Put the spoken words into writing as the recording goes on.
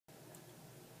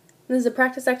This is a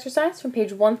practice exercise from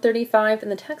page 135 in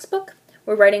the textbook.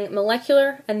 We're writing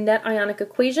molecular and net ionic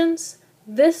equations.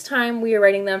 This time we are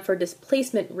writing them for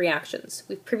displacement reactions.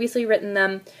 We've previously written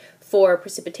them for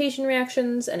precipitation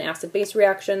reactions and acid-base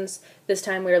reactions. This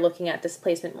time we are looking at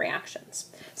displacement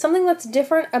reactions. Something that's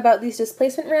different about these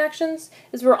displacement reactions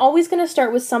is we're always going to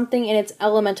start with something in its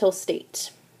elemental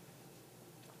state.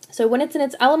 So when it's in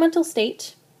its elemental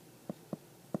state,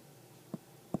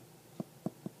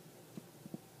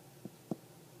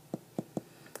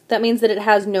 that means that it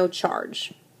has no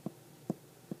charge.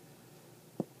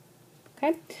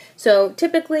 Okay? So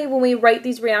typically when we write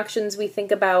these reactions, we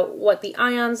think about what the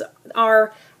ions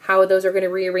are, how those are going to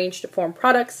rearrange to form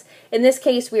products. In this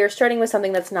case, we are starting with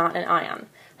something that's not an ion.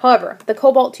 However, the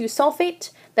cobalt 2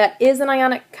 sulfate, that is an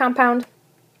ionic compound.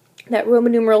 That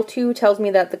Roman numeral 2 tells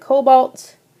me that the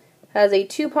cobalt has a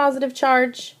 2 positive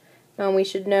charge, and we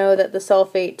should know that the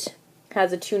sulfate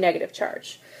has a 2 negative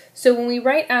charge. So when we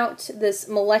write out this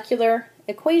molecular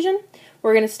equation,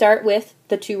 we're going to start with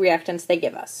the two reactants they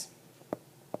give us.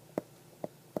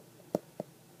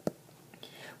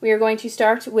 We are going to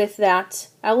start with that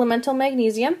elemental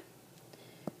magnesium,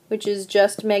 which is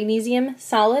just magnesium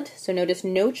solid, so notice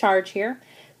no charge here.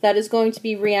 That is going to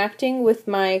be reacting with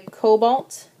my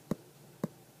cobalt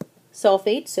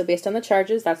sulfate, so based on the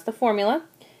charges, that's the formula.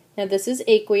 Now this is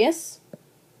aqueous.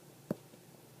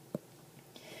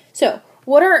 So,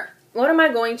 what am I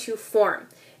going to form?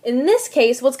 In this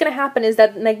case, what's going to happen is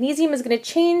that magnesium is going to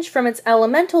change from its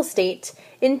elemental state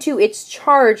into its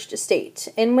charged state.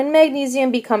 And when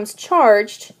magnesium becomes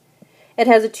charged, it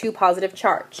has a 2 positive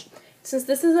charge. Since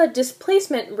this is a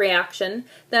displacement reaction,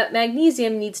 that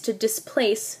magnesium needs to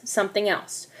displace something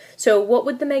else. So what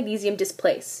would the magnesium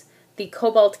displace? The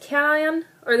cobalt cation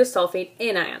or the sulfate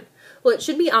anion? Well, it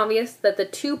should be obvious that the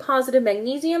 2 positive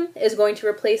magnesium is going to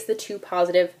replace the 2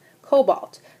 positive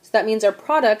cobalt. So that means our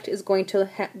product is going to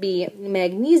be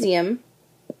magnesium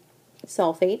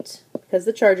sulfate, because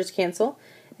the charges cancel.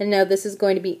 And now this is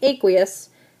going to be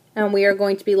aqueous, and we are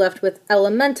going to be left with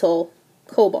elemental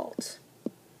cobalt.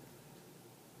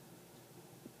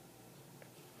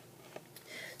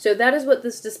 So that is what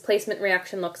this displacement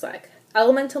reaction looks like.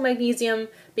 Elemental magnesium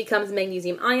becomes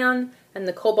magnesium ion, and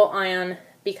the cobalt ion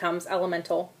becomes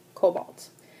elemental cobalt.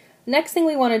 Next thing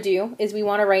we want to do is we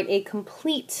want to write a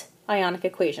complete ionic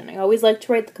equation. I always like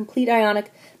to write the complete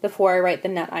ionic before I write the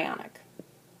net ionic.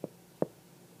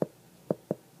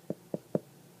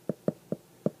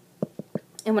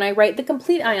 And when I write the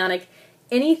complete ionic,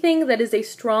 anything that is a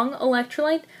strong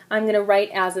electrolyte, I'm going to write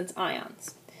as its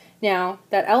ions. Now,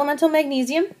 that elemental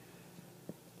magnesium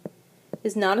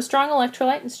is not a strong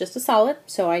electrolyte, it's just a solid,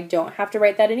 so I don't have to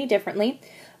write that any differently.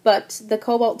 But the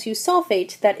cobalt 2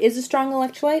 sulfate, that is a strong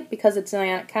electrolyte because it's an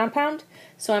ionic compound,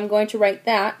 so I'm going to write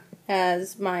that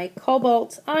as my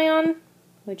cobalt ion,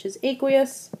 which is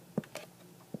aqueous,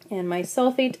 and my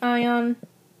sulfate ion,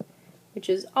 which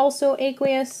is also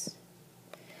aqueous.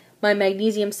 My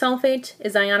magnesium sulfate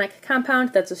is ionic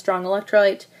compound, that's a strong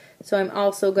electrolyte, so I'm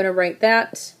also going to write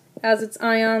that as its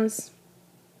ions.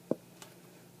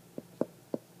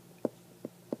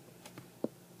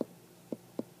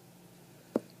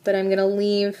 But I'm going to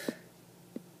leave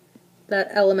that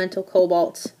elemental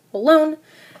cobalt alone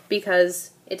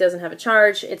because it doesn't have a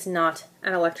charge, it's not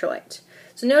an electrolyte.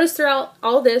 So notice throughout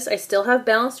all this, I still have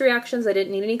balanced reactions. I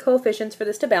didn't need any coefficients for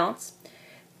this to balance.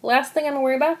 Last thing I'm going to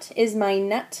worry about is my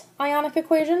net ionic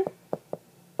equation.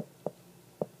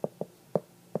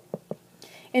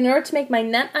 In order to make my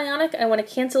net ionic, I want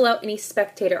to cancel out any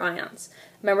spectator ions.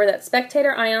 Remember that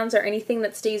spectator ions are anything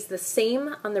that stays the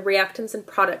same on the reactants and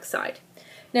product side.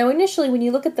 Now initially, when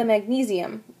you look at the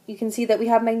magnesium, you can see that we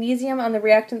have magnesium on the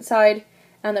reactant side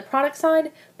and the product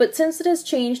side, but since it has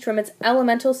changed from its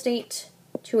elemental state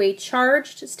to a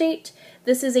charged state,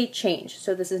 this is a change.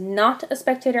 So this is not a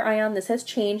spectator ion, this has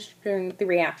changed during the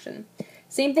reaction.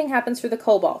 Same thing happens for the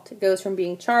cobalt. It goes from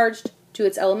being charged to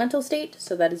its elemental state,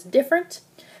 so that is different.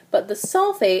 But the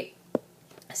sulfate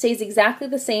stays exactly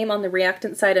the same on the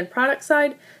reactant side and product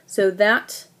side, so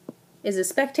that is a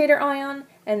spectator ion,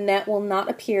 and that will not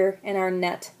appear in our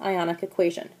net ionic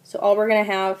equation. So all we're going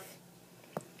to have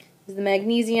is the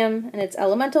magnesium in its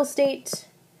elemental state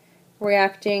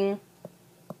reacting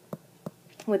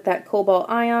with that cobalt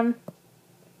ion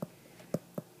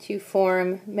to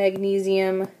form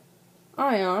magnesium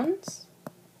ions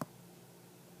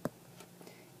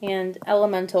and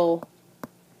elemental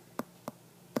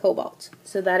cobalt.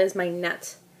 So that is my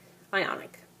net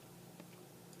ionic.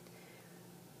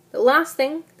 The last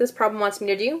thing this problem wants me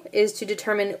to do is to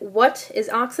determine what is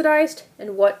oxidized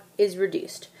and what is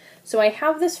reduced. So I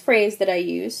have this phrase that I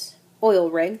use, oil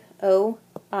rig, O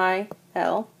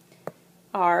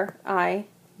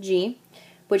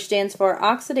which stands for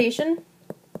oxidation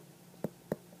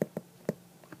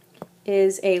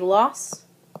is a loss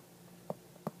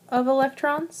of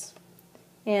electrons,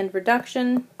 and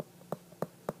reduction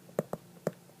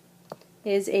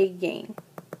is a gain.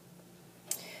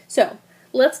 So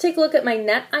let's take a look at my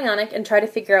net ionic and try to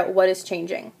figure out what is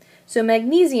changing. So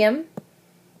magnesium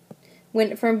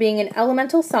went from being an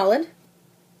elemental solid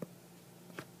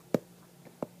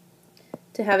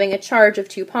to having a charge of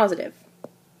 2 positive.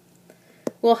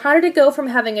 Well, how did it go from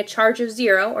having a charge of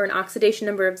 0, or an oxidation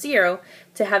number of 0,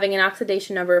 to having an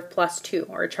oxidation number of +2,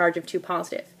 or a charge of 2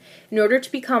 positive? In order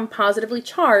to become positively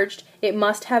charged, it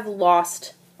must have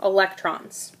lost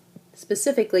electrons.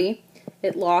 Specifically,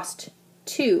 it lost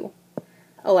 2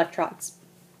 electrons.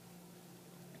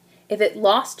 If it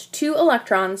lost 2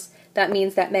 electrons, that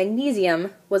means that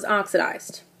magnesium was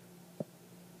oxidized.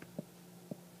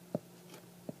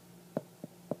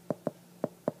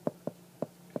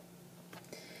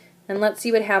 And let's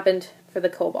see what happened for the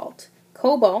cobalt.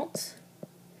 Cobalt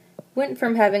went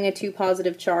from having a 2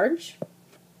 positive charge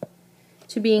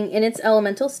to being in its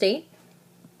elemental state.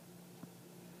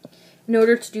 In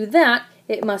order to do that,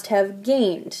 it must have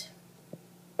gained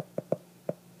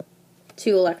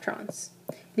 2 electrons.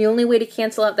 The only way to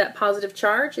cancel out that positive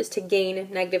charge is to gain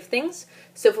negative things.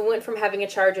 So if it went from having a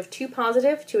charge of 2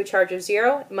 positive to a charge of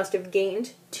 0, it must have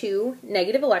gained 2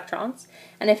 negative electrons.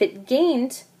 And if it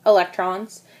gained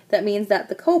electrons, that means that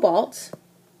the cobalt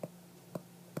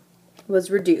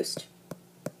was reduced.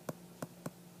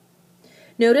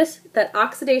 Notice that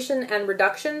oxidation and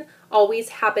reduction always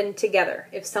happen together.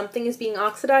 If something is being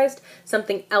oxidized,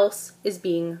 something else is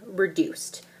being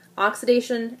reduced.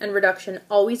 Oxidation and reduction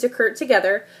always occur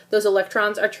together. Those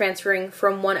electrons are transferring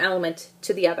from one element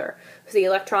to the other. So the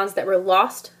electrons that were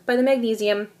lost by the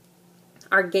magnesium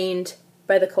are gained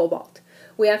by the cobalt.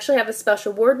 We actually have a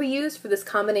special word we use for this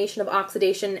combination of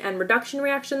oxidation and reduction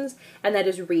reactions, and that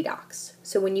is redox.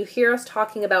 So when you hear us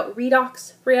talking about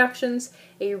redox reactions,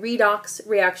 a redox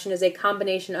reaction is a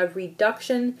combination of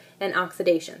reduction and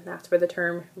oxidation. That's where the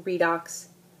term redox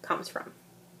comes from.